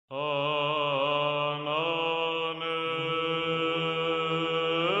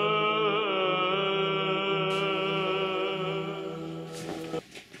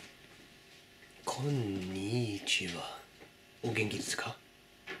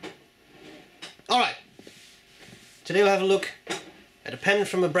Today we'll have a look at a pen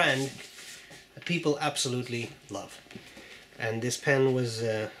from a brand that people absolutely love. And this pen was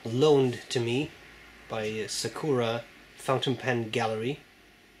loaned to me by Sakura Fountain Pen Gallery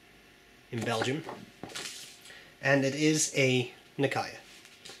in Belgium. And it is a Nakaya.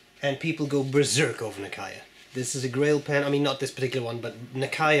 And people go berserk over Nakaya. This is a Grail pen. I mean, not this particular one, but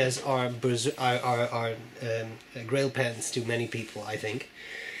Nakayas are Grail pens to many people, I think.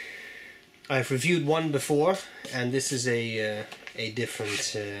 I've reviewed one before, and this is a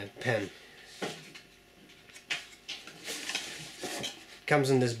different pen. Comes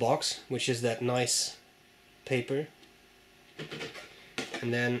in this box, which is that nice paper,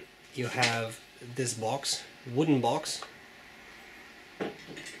 and then you have this box, wooden box,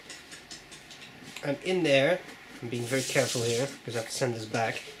 and in there, I'm being very careful here because I have to send this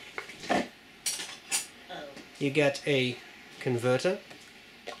back. You get a converter,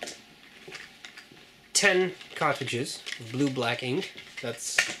 10 cartridges of blue-black ink.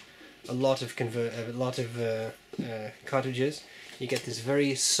 That's a lot of cartridges. You get this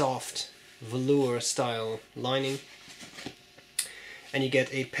very soft velour style lining, and you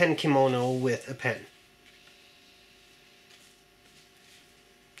get a pen kimono with a pen.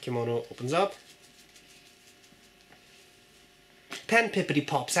 Kimono opens up. Pen pippity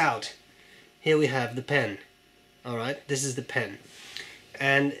pops out. Here we have the pen. Alright, this is the pen.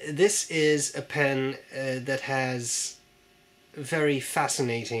 And this is a pen that has a very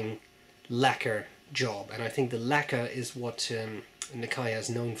fascinating lacquer job, and I think the lacquer is what Nakaya is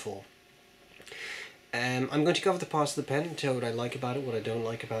known for. I'm going to cover the parts of the pen and tell what I like about it, what I don't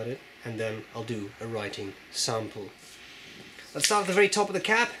like about it, and then I'll do a writing sample. Let's start at the very top of the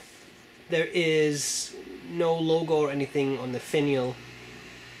cap. There is no logo or anything on the finial.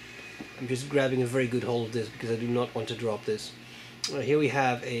 I'm just grabbing a very good hold of this because I do not want to drop this. Here we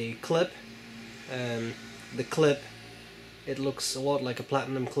have a clip. The clip, it looks a lot like a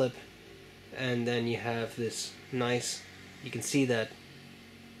platinum clip, and then you have this nice, you can see that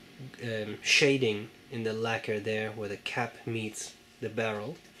shading in the lacquer there where the cap meets the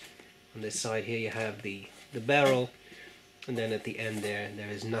barrel. On this side here you have the barrel, and then at the end there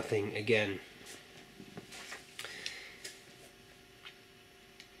is nothing again.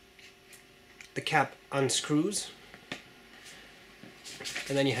 The cap unscrews,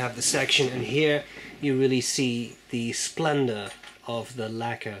 and then you have the section, and here you really see the splendor of the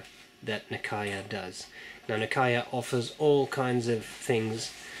lacquer that Nakaya does. Now Nakaya offers all kinds of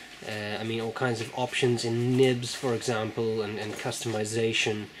things, all kinds of options in nibs, for example, and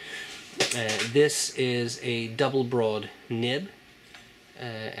customization. This is a double broad nib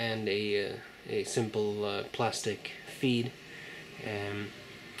and a simple plastic feed,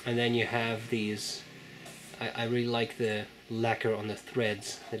 and then you have these. I really like the lacquer on the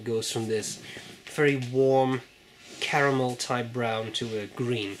threads that goes from this very warm caramel type brown to a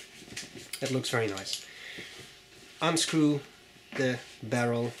green. That looks very nice. Unscrew the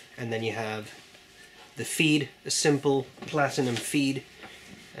barrel, and then you have the feed, a simple platinum feed,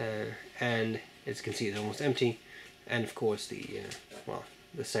 and as you can see it's almost empty, and of course the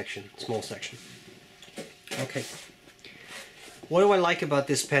section, small section. Okay, what do I like about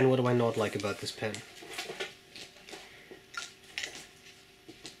this pen, what do I not like about this pen?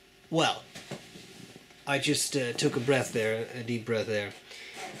 Well, I just took a deep breath there.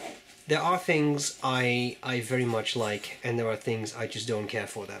 There are things I very much like, and there are things I just don't care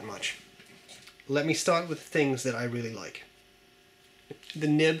for that much. Let me start with the things that I really like. The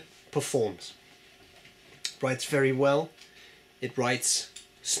nib performs. Writes very well. It writes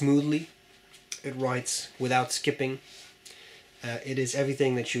smoothly. It writes without skipping. It is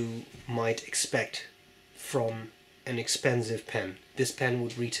everything that you might expect from an expensive pen. This pen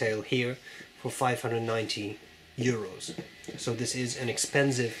would retail here for 590 euros. So this is an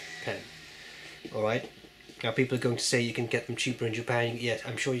expensive pen. Alright? Now people are going to say you can get them cheaper in Japan. Yes,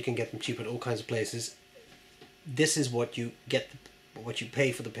 I'm sure you can get them cheaper in all kinds of places. This is what you get, what you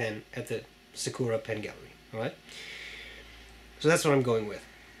pay for the pen at the Sakura Pen Gallery. Alright? So that's what I'm going with.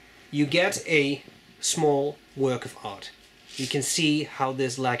 You get a small work of art. You can see how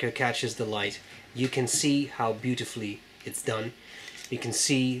this lacquer catches the light. You can see how beautifully it's done. You can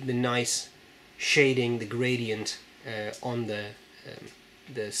see the nice shading, the gradient on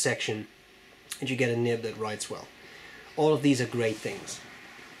the section, and you get a nib that writes well. All of these are great things.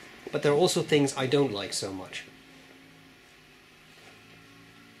 But there are also things I don't like so much.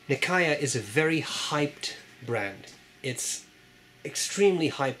 Nakaya is a very hyped brand. It's extremely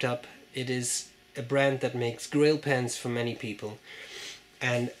hyped up. It is a brand that makes grail pens for many people,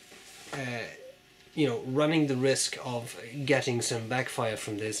 and running the risk of getting some backfire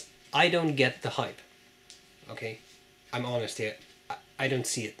from this, I don't get the hype. Okay, I'm honest here, I don't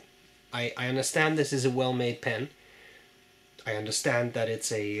see it. I understand this is a well-made pen. I understand that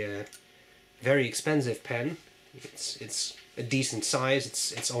it's a very expensive pen. It's a decent size.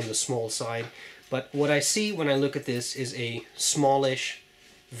 It's on the small side. But what I see when I look at this is a smallish,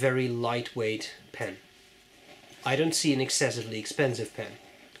 very lightweight pen. I don't see an excessively expensive pen.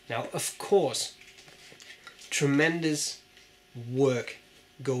 Now, of course, tremendous work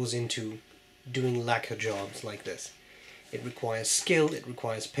goes into doing lacquer jobs like this. It requires skill, it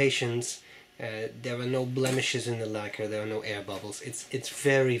requires patience. There are no blemishes in the lacquer, there are no air bubbles. It's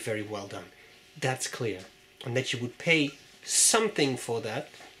very, very well done. That's clear. And that you would pay something for that,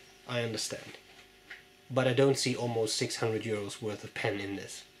 I understand. But I don't see almost 600 euros worth of pen in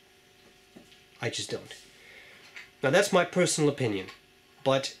this. I just don't. Now that's my personal opinion.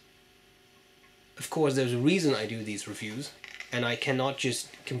 But of course there's a reason I do these reviews, and I cannot just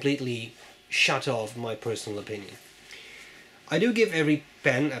completely shut off my personal opinion. I do give every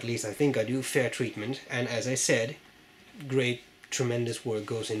pen, at least I think I do, fair treatment, and as I said, great, tremendous work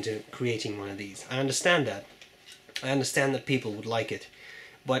goes into creating one of these. I understand that. I understand that people would like it.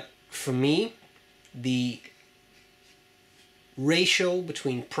 But for me, the ratio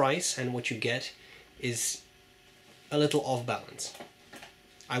between price and what you get is a little off balance.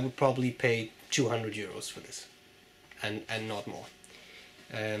 I would probably pay 200 euros for this, and not more.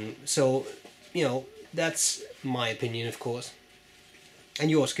 So, you know, that's my opinion, of course. And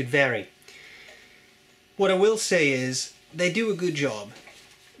yours could vary. What I will say is, they do a good job.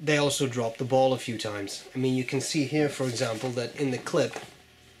 They also drop the ball a few times. I mean, you can see here, for example, that in the clip,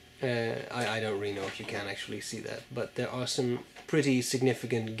 I don't really know if you can actually see that, but there are some pretty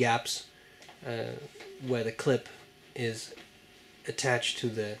significant gaps where the clip is attached to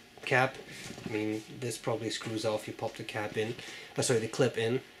the cap. I mean, this probably screws off, you pop the cap in, the clip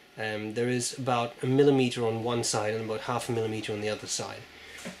in. There is about 1 millimeter on one side and about 0.5 millimeter on the other side.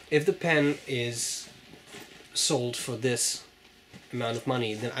 If the pen is sold for this amount of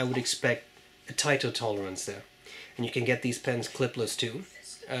money, then I would expect a tighter tolerance there. And you can get these pens clipless too.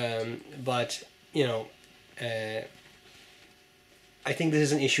 But, you know, I think this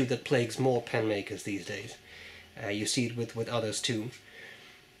is an issue that plagues more pen makers these days. You see it with others too.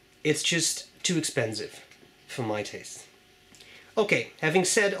 It's just too expensive for my taste. Okay, having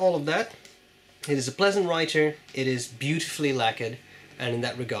said all of that, it is a pleasant writer, it is beautifully lacquered, and in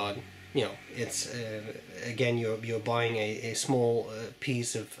that regard, you know, it's again, you're buying a small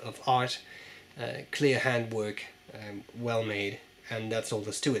piece of art, clear handwork, well made, and that's all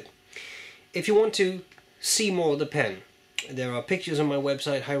there's to it. If you want to see more of the pen, there are pictures on my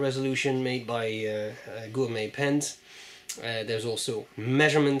website, high resolution, made by Gourmet Pens. There's also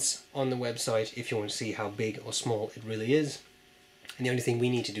measurements on the website if you want to see how big or small it really is. And the only thing we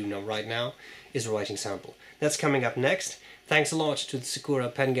need to do now, right now, is a writing sample. That's coming up next. Thanks a lot to the Sakura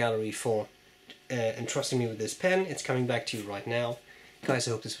Pen Gallery for entrusting me with this pen. It's coming back to you right now. Guys,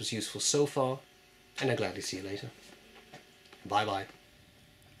 I hope this was useful so far, and I'll gladly see you later. Bye bye.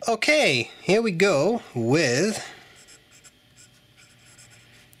 Okay, here we go with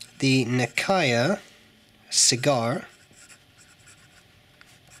the Nakaya Cigar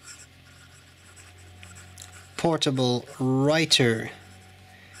portable writer.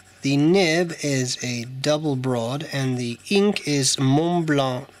 The nib is a double broad and the ink is Mont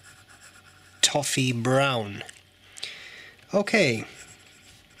Blanc Toffee Brown. Okay.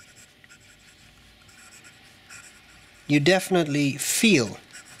 You definitely feel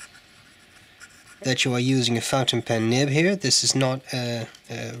that you are using a fountain pen nib here. This is not a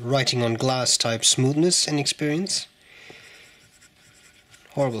writing on glass type smoothness and experience.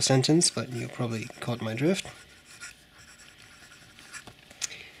 Horrible sentence, but you probably caught my drift.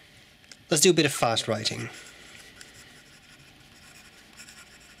 Let's do a bit of fast writing.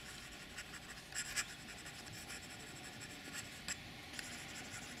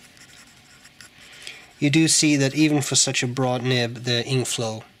 You do see that even for such a broad nib, the ink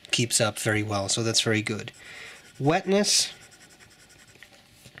flow keeps up very well, so that's very good. Wetness.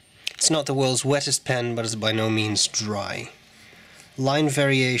 It's not the world's wettest pen, but it's by no means dry. Line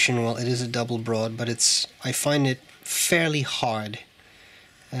variation, well, it is a double broad, but I find it fairly hard.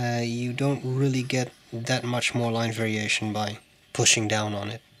 You don't really get that much more line variation by pushing down on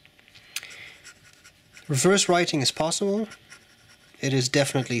it. Reverse writing is possible. It is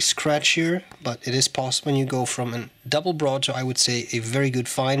definitely scratchier, but it is possible when you go from a double broad to, I would say, a very good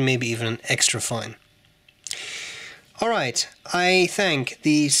fine, maybe even an extra fine. Alright, I thank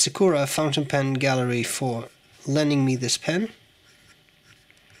the Sakura Fountain Pen Gallery for lending me this pen.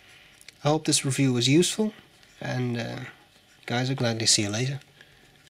 I hope this review was useful, and guys, I'll gladly see you later.